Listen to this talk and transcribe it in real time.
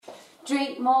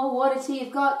Drink more water till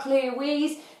you've got clear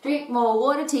wheeze. Drink more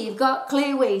water till you've got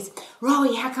clear wheeze.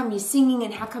 Rowie, how come you're singing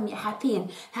and how come you're happy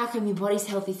and how come your body's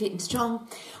healthy, fit and strong?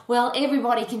 Well,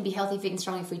 everybody can be healthy, fit and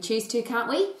strong if we choose to, can't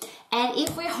we? And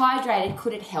if we're hydrated,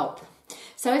 could it help?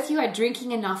 So if you are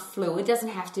drinking enough fluid, doesn't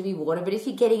have to be water, but if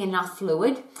you're getting enough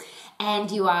fluid and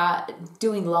you are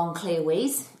doing long clear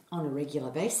wheeze on a regular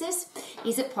basis,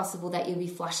 is it possible that you'll be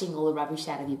flushing all the rubbish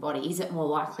out of your body? Is it more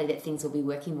likely that things will be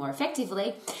working more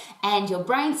effectively and your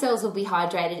brain cells will be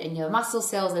hydrated and your muscle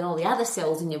cells and all the other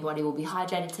cells in your body will be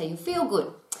hydrated so you feel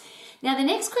good? Now, the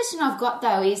next question I've got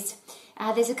though is,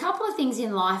 there's a couple of things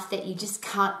in life that you just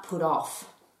can't put off.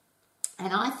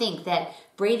 And I think that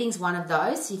breathing's one of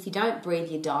those. If you don't breathe,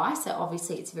 you die. So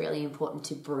obviously it's really important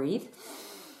to breathe.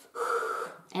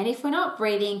 And if we're not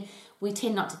breathing, we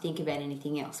tend not to think about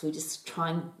anything else. We're just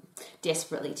trying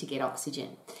desperately to get oxygen.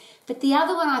 But the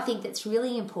other one I think that's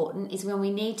really important is when we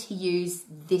need to use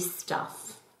this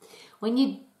stuff. When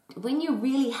you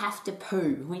really have to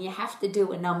poo, when you have to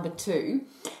do a number 2,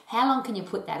 how long can you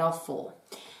put that off for?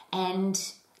 And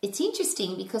it's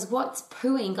interesting because what's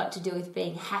pooing got to do with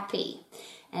being happy?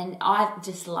 And I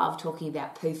just love talking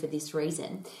about poo for this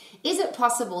reason. Is it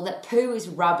possible that poo is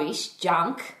rubbish,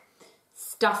 junk,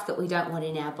 stuff that we don't want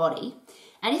in our body?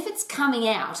 And if it's coming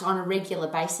out on a regular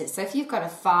basis, so if you've got a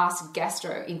fast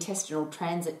gastrointestinal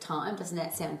transit time, doesn't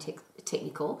that sound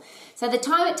technical? So the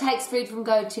time it takes food from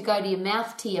go to your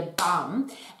mouth to your bum,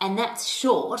 and that's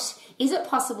short, is it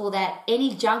possible that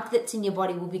any junk that's in your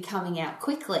body will be coming out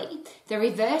quickly? The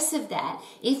reverse of that,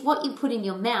 if what you put in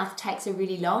your mouth takes a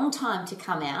really long time to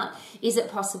come out, is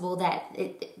it possible that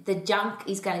the junk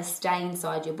is going to stay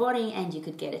inside your body and you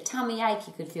could get a tummy ache,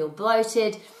 you could feel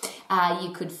bloated,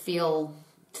 you could feel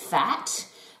fat,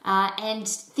 and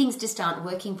things just aren't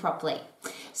working properly?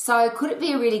 So could it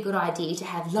be a really good idea to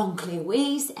have long clear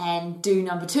wheeze and do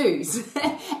number 2s?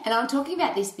 And I'm talking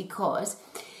about this because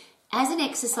as an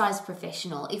exercise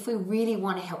professional, if we really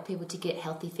want to help people to get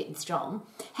healthy, fit and strong,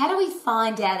 how do we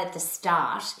find out at the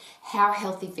start how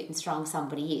healthy, fit and strong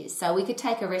somebody is? So we could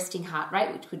take a resting heart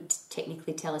rate, which would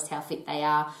technically tell us how fit they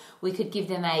are. We could give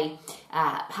them a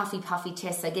puffy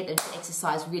test, so get them to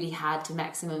exercise really hard to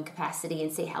maximum capacity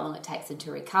and see how long it takes them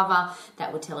to recover.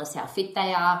 That would tell us how fit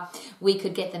they are. We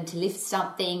could get them to lift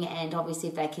something, and obviously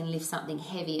if they can lift something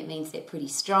heavy, it means they're pretty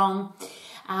strong.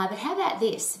 But how about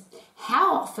this?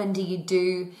 How often do you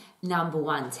do number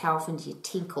 1s? How often do you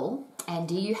tinkle? And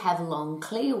do you have long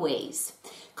clear wheeze?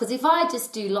 Because if I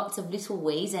just do lots of little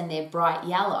wheeze and they're bright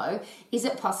yellow, is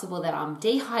it possible that I'm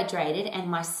dehydrated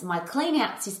and my clean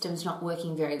out system's not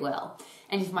working very well?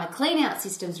 And if my clean out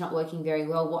system's not working very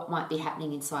well, what might be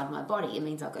happening inside my body? It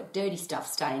means I've got dirty stuff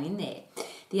staying in there.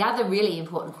 The other really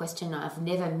important question I've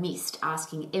never missed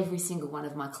asking every single one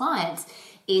of my clients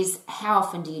is, how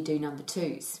often do you do number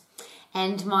 2s?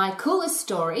 And my coolest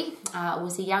story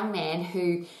was a young man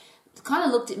who kind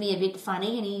of looked at me a bit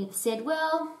funny and he said,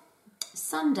 well,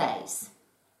 Sundays.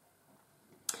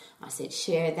 I said,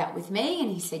 share that with me.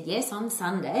 And he said, yes, on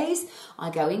Sundays, I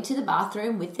go into the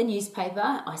bathroom with the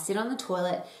newspaper, I sit on the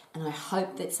toilet and I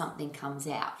hope that something comes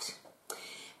out.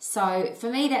 So for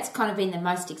me, that's kind of been the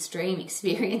most extreme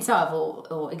experience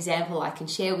or example I can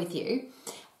share with you.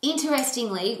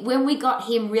 Interestingly, when we got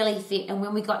him really fit and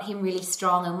when we got him really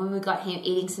strong and when we got him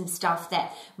eating some stuff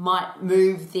that might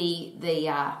move the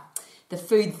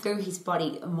food through his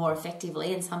body more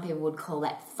effectively, and some people would call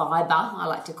that fibre, I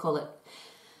like to call it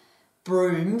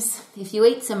brooms. If you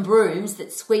eat some brooms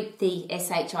that sweep the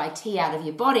shit out of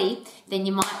your body, then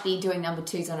you might be doing number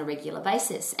 2s on a regular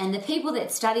basis. And the people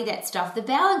that study that stuff, the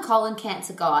bowel and colon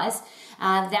cancer guys,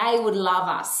 they would love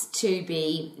us to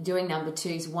be doing number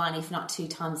 2s 1, if not 2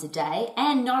 times a day.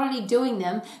 And not only doing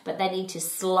them, but they need to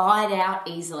slide out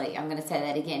easily. I'm going to say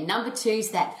that again. Number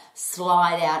 2s that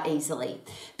slide out easily.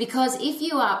 Because if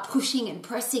you are pushing and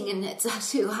pressing and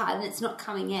it's too hard and it's not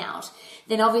coming out,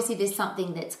 then obviously there's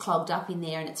something that's clogged up in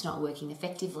there and it's not working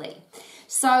effectively.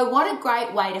 So what a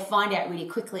great way to find out really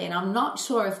quickly. And I'm not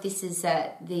sure if this is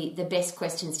the best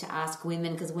questions to ask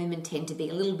women, because women tend to be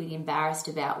a little bit embarrassed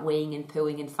about weeing and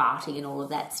pooing and farting and all of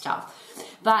that stuff.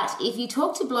 But if you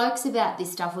talk to blokes about this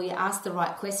stuff or you ask the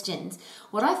right questions,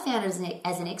 what I found as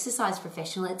an exercise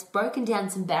professional, it's broken down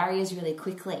some barriers really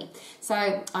quickly.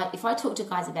 So if I talk to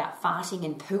guys about farting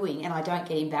and pooing and I don't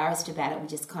get embarrassed about it, we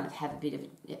just kind of have a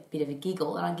bit of a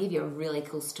giggle, and I'll give you a really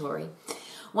cool story.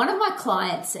 One of my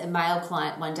clients, a male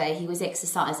client, one day he was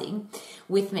exercising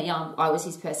with me. I was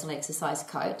his personal exercise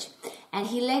coach, and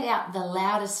he let out the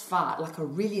loudest fart, like a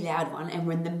really loud one, and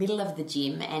we're in the middle of the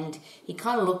gym, and he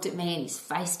kind of looked at me and his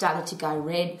face started to go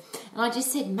red, and I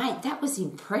just said, mate, that was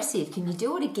impressive. Can you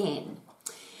do it again?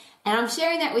 And I'm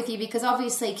sharing that with you because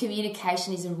obviously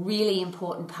communication is a really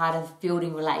important part of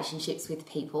building relationships with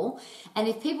people. And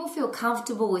if people feel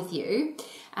comfortable with you,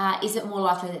 is it more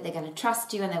likely that they're going to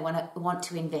trust you and they want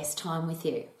to invest time with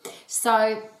you?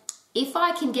 So if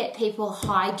I can get people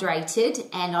hydrated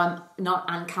and I'm not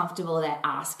uncomfortable about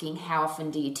asking how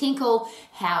often do you tinkle,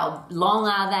 how long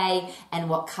are they, and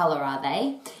what colour are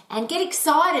they, and get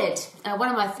excited. One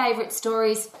of my favourite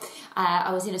stories,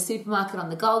 I was in a supermarket on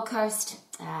the Gold Coast.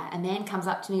 A man comes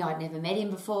up to me, I'd never met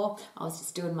him before, I was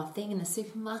just doing my thing in the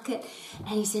supermarket,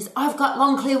 and he says, I've got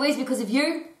long clear weeds because of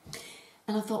you.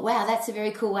 And I thought, wow, that's a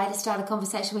very cool way to start a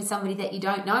conversation with somebody that you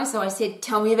don't know. So I said,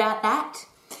 tell me about that.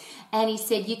 And he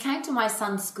said, you came to my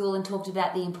son's school and talked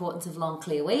about the importance of long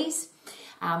clear wees.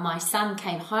 My son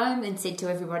came home and said to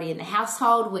everybody in the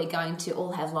household, we're going to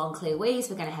all have long clear wees.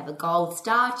 We're going to have a gold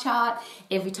star chart.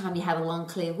 Every time you have a long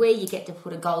clear wee, you get to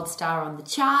put a gold star on the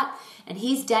chart. And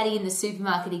his daddy in the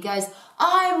supermarket, he goes,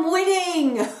 I'm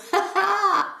winning.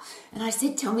 And I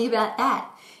said, tell me about that.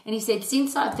 And he said,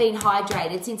 since I've been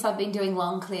hydrated, since I've been doing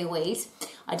long clear wees,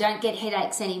 I don't get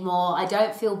headaches anymore. I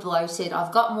don't feel bloated.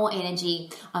 I've got more energy.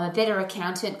 I'm a better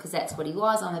accountant because that's what he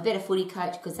was. I'm a better footy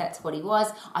coach because that's what he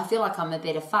was. I feel like I'm a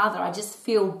better father. I just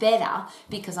feel better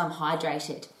because I'm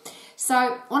hydrated.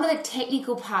 So one of the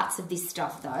technical parts of this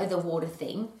stuff, though, the water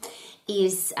thing,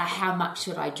 is how much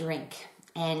should I drink?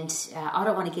 And I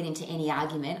don't want to get into any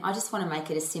argument. I just want to make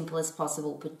it as simple as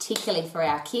possible, particularly for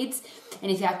our kids.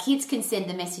 And if our kids can send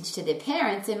the message to their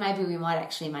parents, then maybe we might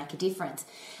actually make a difference.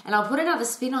 And I'll put another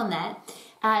spin on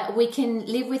that. We can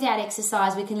live without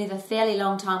exercise. We can live a fairly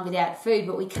long time without food,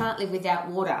 but we can't live without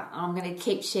water. I'm going to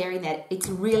keep sharing that. It's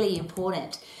really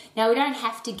important. Now, we don't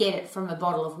have to get it from a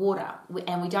bottle of water,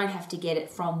 and we don't have to get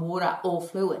it from water or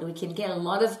fluid. We can get a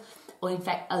lot of, or in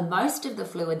fact, most of the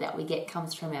fluid that we get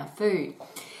comes from our food.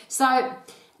 So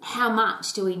how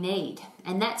much do we need?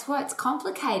 And that's why it's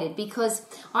complicated, because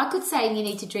I could say you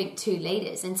need to drink 2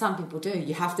 litres, and some people do.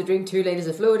 You have to drink 2 litres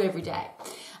of fluid every day.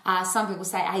 Some people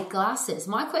say 8 glasses.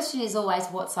 My question is always,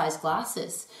 what size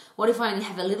glasses? What if I only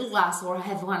have a little glass or I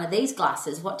have one of these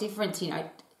glasses? What difference,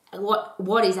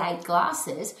 what is 8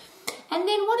 glasses? And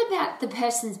then what about the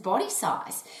person's body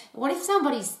size? What if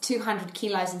somebody's 200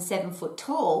 kilos and 7 foot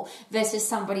tall versus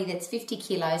somebody that's 50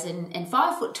 kilos and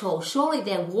 5 foot tall? Surely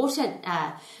their water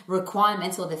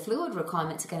requirements or their fluid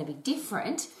requirements are going to be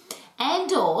different.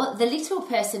 And or the little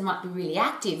person might be really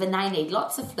active and they need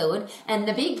lots of fluid, and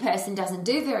the big person doesn't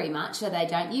do very much or they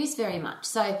don't use very much.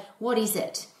 So what is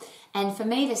it? And for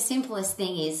me, the simplest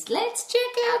thing is, let's check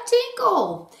out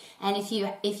Tinkle. And if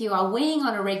you are weeing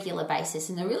on a regular basis,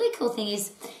 and the really cool thing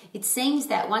is, it seems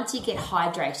that once you get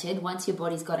hydrated, once your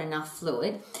body's got enough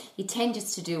fluid, you tend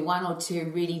just to do 1 or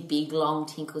 2 really big, long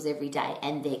tinkles every day,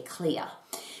 and they're clear.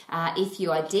 If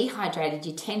you are dehydrated,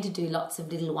 you tend to do lots of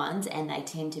little ones, and they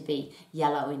tend to be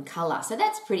yellow in colour. So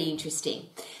that's pretty interesting.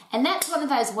 And that's one of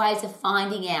those ways of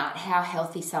finding out how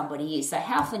healthy somebody is. So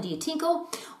how often do you tinkle?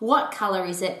 What colour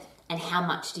is it? And how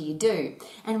much do you do?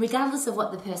 And regardless of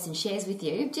what the person shares with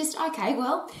you, just, okay,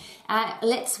 well,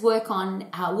 let's work on,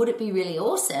 would it be really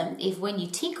awesome if when you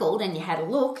tinkled and you had a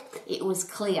look, it was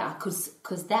clear,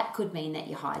 because that could mean that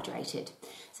you're hydrated.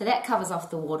 So that covers off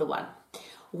the water one.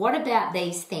 What about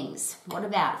these things? What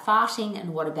about farting,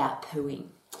 and what about pooing?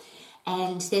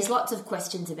 And there's lots of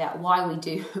questions about why we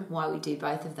do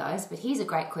both of those, but here's a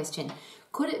great question.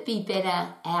 Could it be better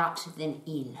out than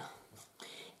in?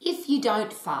 If you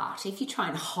don't fart, if you try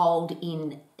and hold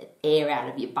in air out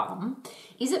of your bum,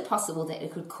 is it possible that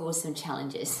it could cause some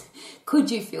challenges? Could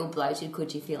you feel bloated?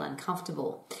 Could you feel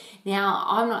uncomfortable? Now,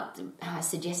 I'm not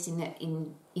suggesting that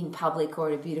in public or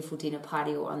at a beautiful dinner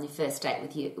party or on the first date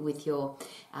with your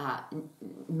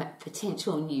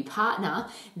potential new partner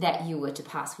that you were to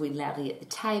pass wind loudly at the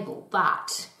table,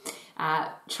 but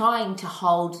trying to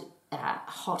hold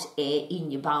hot air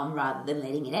in your bum rather than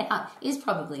letting it out is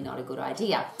probably not a good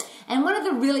idea. And one of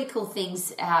the really cool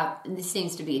things, and this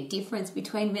seems to be a difference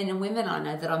between men and women, I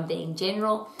know that I'm being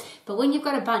general, but when you've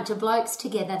got a bunch of blokes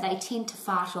together, they tend to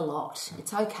fart a lot.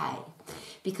 It's okay,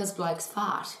 because blokes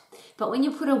fart. But when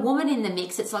you put a woman in the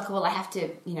mix, it's like, well, I have to,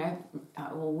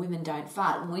 well, women don't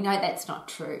fart. And we know that's not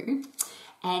true.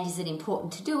 And is it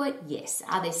important to do it? Yes.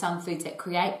 Are there some foods that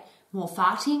create More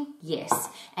farting? Yes.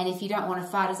 And if you don't want to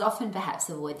fart as often, perhaps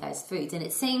avoid those foods. And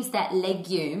it seems that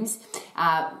legumes,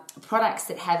 products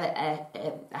that have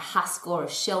a husk or a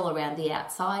shell around the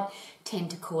outside,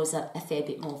 tend to cause a fair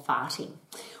bit more farting.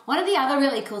 One of the other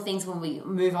really cool things when we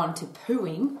move on to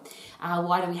pooing,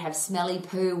 why do we have smelly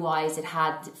poo? Why is it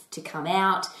hard to come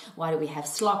out? Why do we have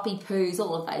sloppy poos?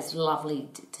 All of those lovely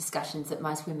discussions that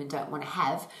most women don't want to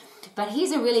have. But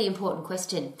here's a really important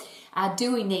question.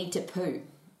 Do we need to poo?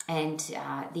 And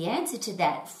the answer to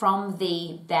that from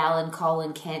the bowel and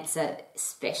colon cancer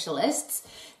specialists,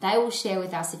 they will share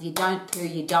with us, if you don't poo,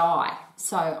 you die.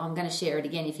 So I'm going to share it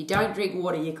again. If you don't drink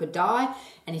water, you could die.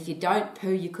 And if you don't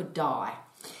poo, you could die.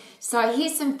 So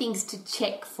here's some things to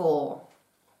check for.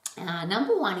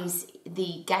 Number one is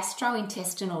the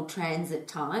gastrointestinal transit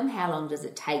time. How long does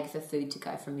it take for food to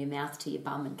go from your mouth to your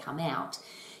bum and come out?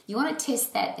 You want to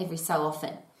test that every so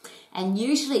often. And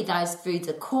usually those foods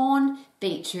are corn,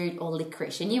 beetroot or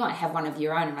licorice. And you might have one of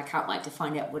your own, and I can't wait to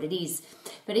find out what it is.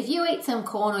 But if you eat some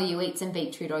corn or you eat some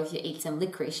beetroot or if you eat some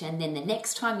licorice, and then the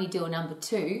next time you do a number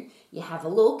 2, you have a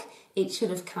look, it should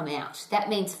have come out. That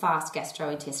means fast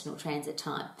gastrointestinal transit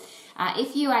time.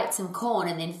 If you ate some corn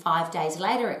and then 5 days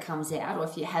later it comes out, or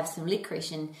if you have some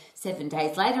licorice and 7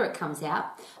 days later it comes out,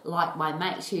 like my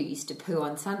mate who used to poo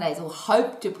on Sundays or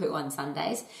hope to poo on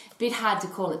Sundays, a bit hard to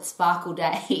call it sparkle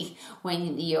day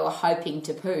when you're hoping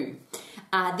to poo.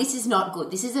 This is not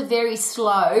good. This is a very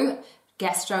slow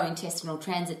gastrointestinal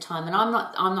transit time, and I'm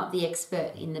not the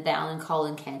expert in the bowel and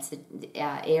colon cancer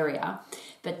area,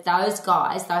 but those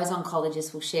guys, those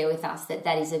oncologists, will share with us that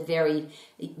that's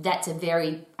a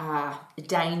very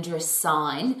dangerous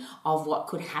sign of what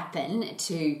could happen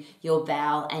to your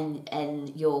bowel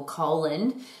and your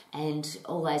colon and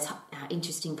all those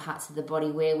interesting parts of the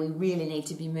body where we really need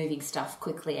to be moving stuff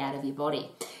quickly out of your body.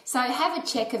 So have a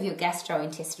check of your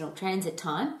gastrointestinal transit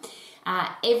time.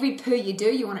 Every poo you do,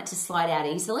 you want it to slide out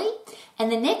easily.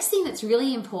 And the next thing that's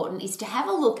really important is to have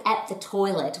a look at the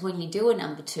toilet when you do a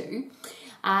number 2.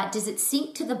 Does it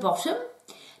sink to the bottom?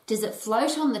 Does it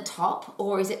float on the top,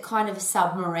 or is it kind of a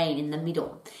submarine in the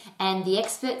middle? And the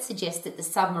experts suggest that the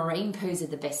submarine poos are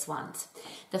the best ones.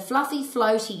 The fluffy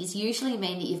floaties usually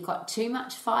mean that you've got too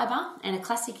much fibre, and a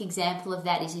classic example of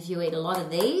that is if you eat a lot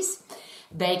of these,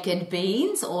 baked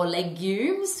beans or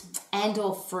legumes and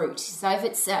or fruit. So if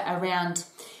it's around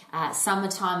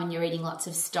summertime and you're eating lots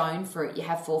of stone fruit, you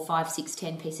have 4, 5, 6,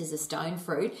 10 pieces of stone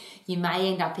fruit, you may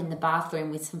end up in the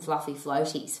bathroom with some fluffy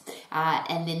floaties.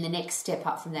 And then the next step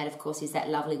up from that, of course, is that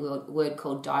lovely word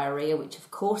called diarrhea, which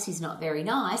of course is not very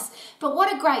nice. But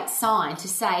what a great sign to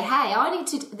say, hey,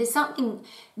 there's something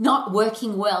not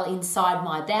working well inside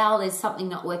my bowel, there's something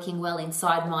not working well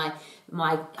inside my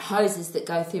hoses that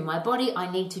go through my body. I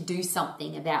need to do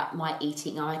something about my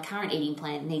eating. My current eating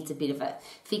plan needs a bit of a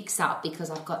fix up because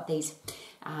I've got these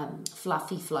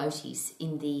fluffy floaties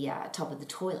in the top of the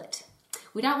toilet.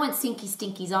 We don't want sinky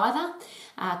stinkies either,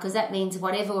 because that means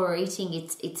whatever we're eating,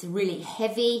 it's really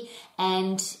heavy,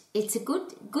 and it's a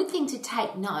good thing to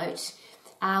take note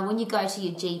when you go to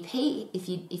your GP,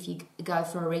 if you go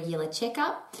for a regular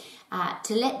checkup.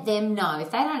 To let them know.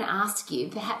 If they don't ask you,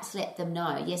 perhaps let them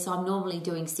know. Yes, I'm normally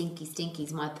doing stinky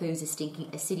stinkies. My poos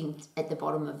are sitting at the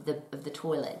bottom of the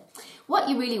toilet. What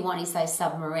you really want is those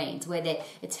submarines where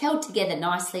it's held together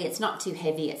nicely. It's not too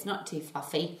heavy. It's not too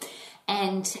fluffy.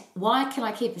 And why can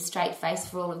I keep a straight face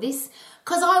for all of this?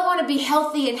 Because I want to be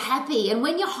healthy and happy. And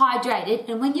when you're hydrated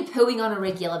and when you're pooing on a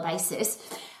regular basis,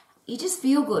 you just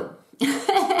feel good.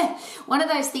 One of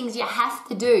those things you have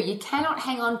to do. You cannot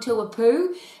hang on to a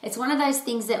poo. It's one of those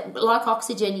things that, like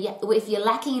oxygen, if you're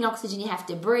lacking in oxygen, you have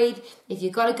to breathe. If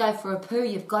you've got to go for a poo,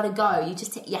 you've got to go.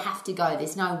 You have to go.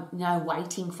 There's no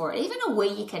waiting for it. Even a wee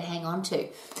you can hang on to,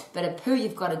 but a poo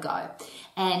you've got to go.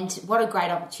 And what a great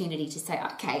opportunity to say,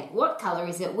 okay, what colour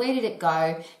is it? Where did it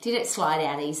go? Did it slide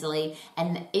out easily?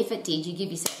 And if it did, you give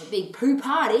yourself a big poo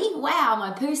party. Wow,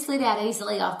 my poo slid out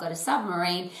easily. I've got a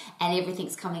submarine and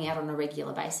everything's coming out on a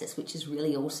regular basis, which is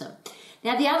really awesome.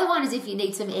 Now, the other one is if you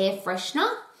need some air freshener.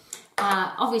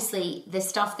 Obviously, the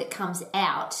stuff that comes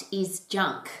out is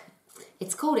junk.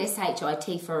 It's called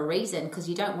SHIT for a reason, because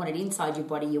you don't want it inside your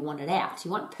body, you want it out.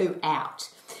 You want poo out.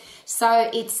 So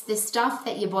it's the stuff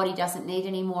that your body doesn't need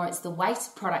anymore. It's the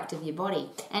waste product of your body.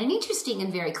 And an interesting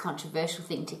and very controversial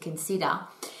thing to consider,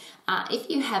 if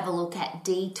you have a look at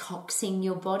detoxing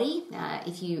your body,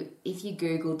 if you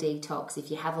Google detox, if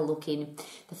you have a look in,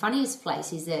 the funniest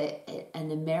place is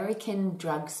an American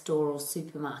drugstore or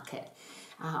supermarket.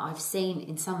 I've seen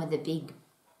in some of the big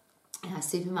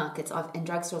supermarkets and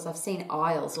drugstores, I've seen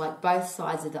aisles, like both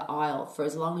sides of the aisle, for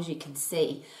as long as you can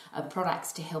see, of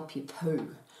products to help you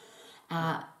poo.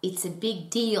 it's a big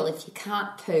deal if you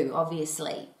can't poo,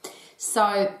 obviously.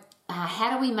 So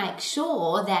how do we make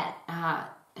sure that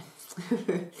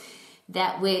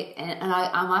that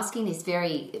I'm asking this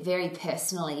very, very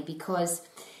personally, because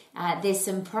there's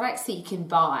some products that you can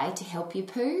buy to help you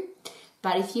poo,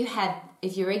 but if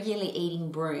you're regularly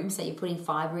eating broom, so you're putting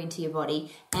fibre into your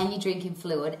body and you're drinking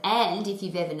fluid, and if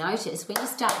you've ever noticed, when you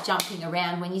start jumping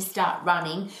around, when you start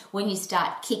running, when you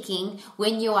start kicking,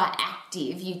 when you are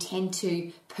active, you tend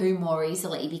to poo more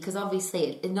easily, because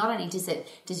obviously not only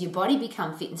does your body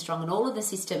become fit and strong and all of the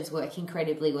systems work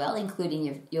incredibly well,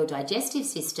 including your digestive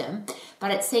system, but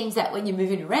it seems that when you're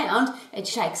moving around, it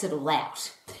shakes it all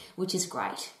out, which is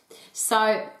great.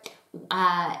 So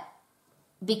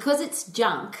because it's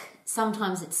junk,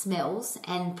 sometimes it smells,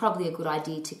 and probably a good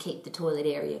idea to keep the toilet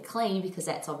area clean, because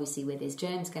that's obviously where there's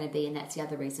germs going to be, and that's the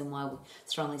other reason why we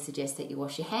strongly suggest that you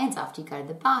wash your hands after you go to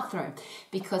the bathroom,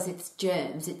 because it's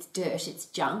germs, it's dirt, it's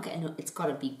junk, and it's got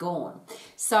to be gone.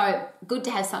 So good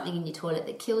to have something in your toilet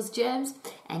that kills germs,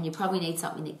 and you probably need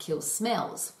something that kills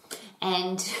smells.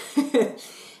 And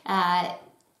I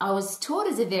was taught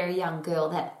as a very young girl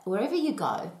that wherever you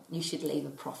go, you should leave a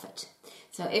profit.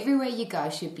 So everywhere you go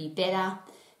should be better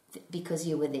because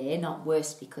you were there, not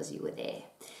worse because you were there.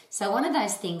 So one of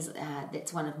those things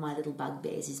that's one of my little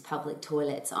bugbears is public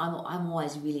toilets. I'm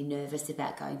always really nervous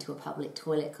about going to a public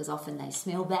toilet, because often they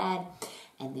smell bad,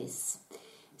 and there's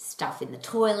stuff in the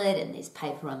toilet, and there's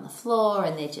paper on the floor,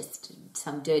 and they're just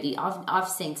some dirty. I've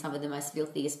seen some of the most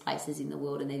filthiest places in the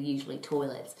world, and they're usually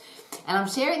toilets. And I'm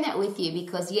sharing that with you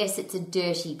because yes, it's a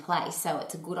dirty place, so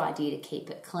it's a good idea to keep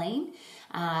it clean.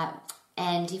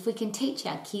 And if we can teach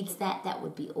our kids that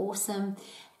would be awesome.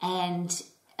 And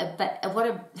but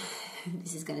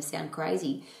this is going to sound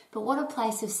crazy, but what a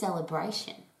place of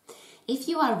celebration. If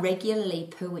you are regularly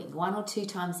pooing 1 or 2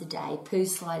 times a day, poo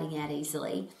sliding out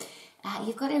easily,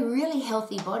 you've got a really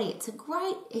healthy body. It's a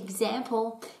great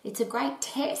example. It's a great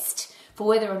test for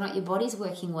whether or not your body's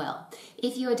working well.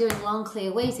 If you are doing long,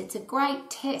 clear wheeze, it's a great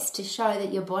test to show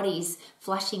that your body's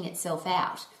flushing itself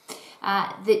out.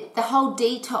 The whole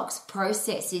detox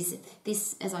process is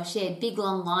this, as I shared, big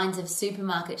long lines of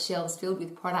supermarket shelves filled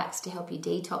with products to help you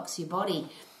detox your body.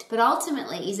 But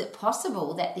ultimately, is it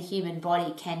possible that the human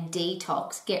body can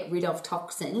detox, get rid of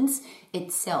toxins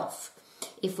itself?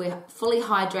 If we're fully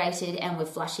hydrated and we're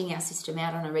flushing our system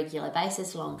out on a regular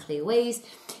basis, long clear wheeze,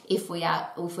 if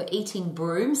we're eating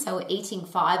broom, so we're eating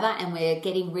fibre and we're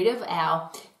getting rid of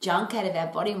our junk out of our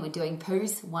body, and we're doing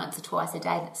poos once or twice a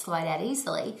day that slide out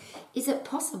easily, is it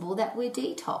possible that we're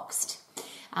detoxed?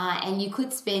 And you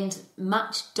could spend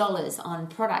much dollars on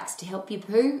products to help you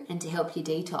poo and to help you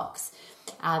detox.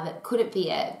 But could it be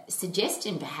a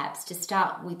suggestion perhaps to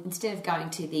start with, instead of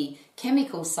going to the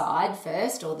chemical side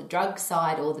first, or the drug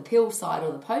side, or the pill side,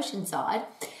 or the potion side,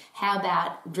 how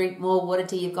about drink more water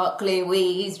till you've got clear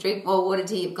wheeze, drink more water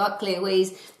till you've got clear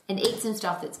wheeze, and eat some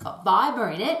stuff that's got fibre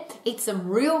in it, eat some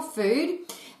real food,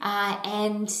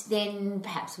 and then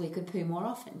perhaps we could poo more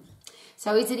often.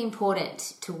 So is it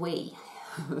important to wee?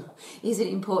 Is it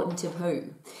important to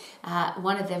poo?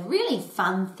 One of the really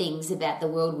fun things about the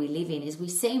world we live in is we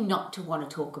seem not to want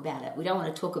to talk about it. We don't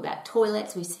want to talk about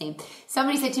toilets.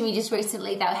 Somebody said to me just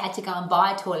recently they had to go and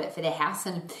buy a toilet for their house,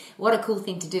 and what a cool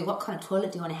thing to do. What kind of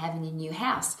toilet do you want to have in your new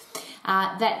house?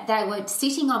 That they were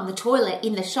sitting on the toilet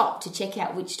in the shop to check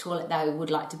out which toilet they would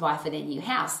like to buy for their new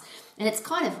house. And it's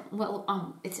kind of,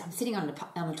 I'm sitting on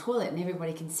the toilet and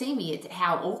everybody can see me. It's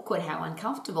how awkward, how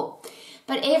uncomfortable.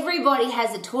 But everybody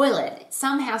has a toilet.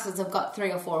 Some houses have got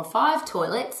 3 or 4 or 5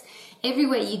 toilets.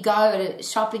 Everywhere you go, at a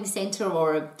shopping centre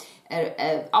or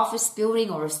an office building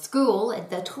or a school,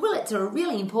 the toilets are a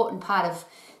really important part of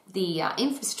the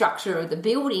infrastructure of the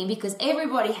building, because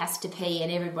everybody has to pee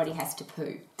and everybody has to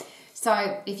poo.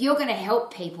 So if you're going to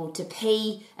help people to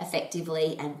pee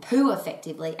effectively and poo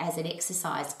effectively as an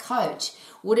exercise coach,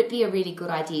 would it be a really good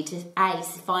idea to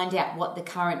find out what the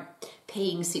current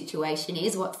peeing situation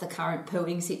is, what's the current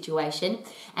pooing situation,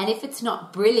 and if it's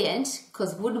not brilliant,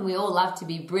 because wouldn't we all love to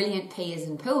be brilliant peers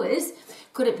and pooers,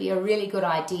 could it be a really good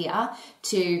idea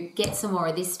to get some more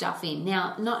of this stuff in?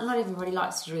 Now, not everybody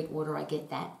likes to drink water, I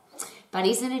get that. But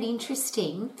isn't it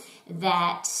interesting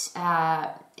that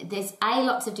there's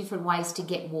lots of different ways to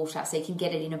get water. So you can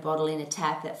get it in a bottle, in a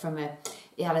tap,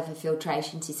 out of a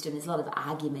filtration system. There's a lot of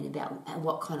argument about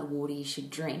what kind of water you should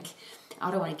drink.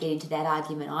 I don't want to get into that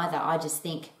argument either. I just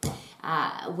think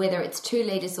whether it's 2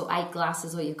 litres or 8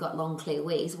 glasses, or you've got long clear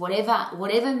wheeze,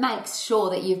 whatever makes sure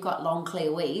that you've got long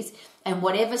clear wheeze, and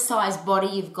whatever size body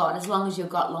you've got, as long as you've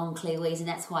got long clear wheeze, and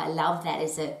that's why I love that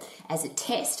as a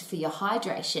test for your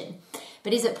hydration.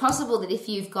 But is it possible that if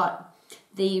you've got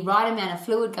the right amount of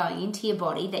fluid going into your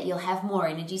body, that you'll have more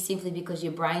energy simply because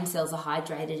your brain cells are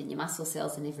hydrated and your muscle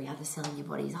cells and every other cell in your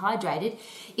body is hydrated?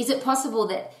 Is it possible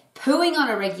that pooing on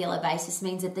a regular basis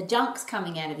means that the junk's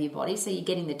coming out of your body, so you're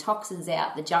getting the toxins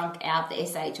out, the junk out, the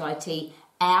SHIT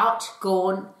out,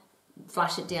 gone,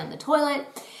 flush it down the toilet,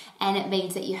 and it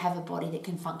means that you have a body that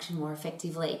can function more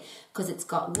effectively because it's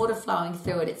got water flowing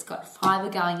through it, it's got fibre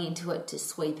going into it to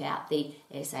sweep out the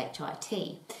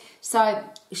SHIT. So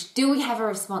do we have a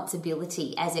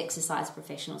responsibility as exercise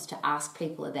professionals to ask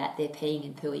people about their peeing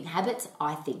and pooing habits?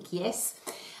 I think yes.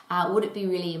 Would it be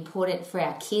really important for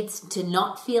our kids to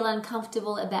not feel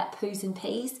uncomfortable about poos and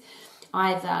pees?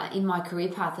 I've, in my career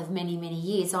path of many, many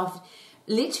years, I've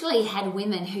literally had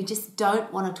women who just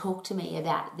don't want to talk to me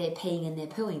about their peeing and their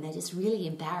pooing. They're just really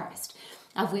embarrassed.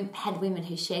 I've had women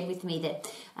who shared with me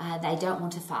that they don't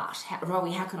want to fart.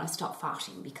 Rowie, how can I stop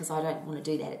farting? Because I don't want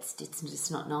to do that. It's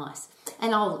just not nice.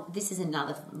 And this is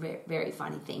another very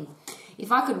funny thing.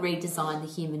 If I could redesign the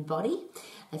human body,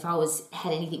 if I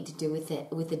had anything to do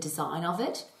with the design of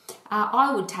it,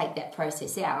 I would take that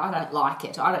process out. I don't like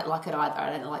it. I don't like it either. I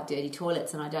don't like dirty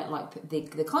toilets, and I don't like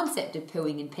the concept of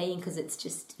pooing and peeing because it's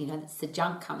just, it's the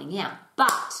junk coming out.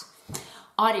 But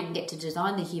I didn't get to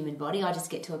design the human body. I just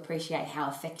get to appreciate how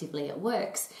effectively it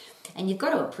works. And you've got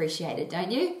to appreciate it,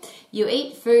 don't you? You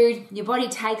eat food, your body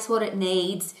takes what it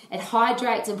needs, it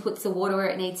hydrates and puts the water where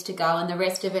it needs to go, and the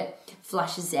rest of it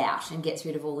flushes out and gets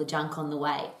rid of all the junk on the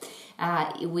way.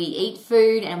 We eat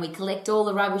food and we collect all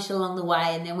the rubbish along the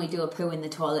way, and then we do a poo in the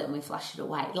toilet and we flush it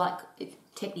away.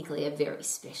 Technically a very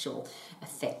special,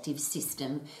 effective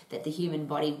system that the human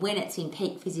body, when it's in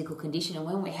peak physical condition and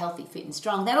when we're healthy, fit and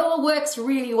strong, that all works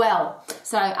really well.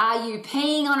 So are you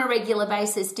peeing on a regular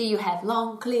basis? Do you have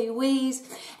long, clear wheeze?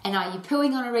 And are you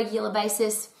pooing on a regular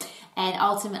basis? And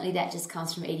ultimately that just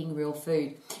comes from eating real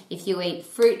food. If you eat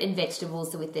fruit and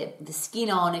vegetables with the skin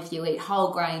on, if you eat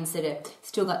whole grains that have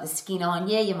still got the skin on,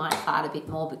 yeah, you might fart a bit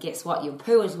more, but guess what? You'll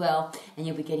poo as well, and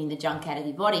you'll be getting the junk out of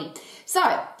your body.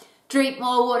 So drink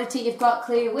more water till you've got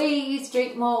clear wheeze.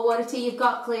 Drink more water till you've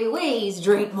got clear wheeze.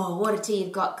 Drink more water till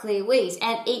you've got clear wheeze.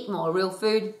 And eat more real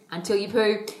food until you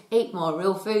poo. Eat more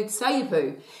real food so you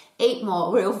poo. Eat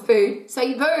more real food so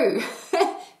you poo.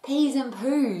 Peas and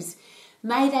poos.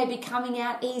 May they be coming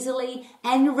out easily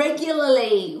and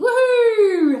regularly.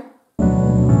 Woohoo!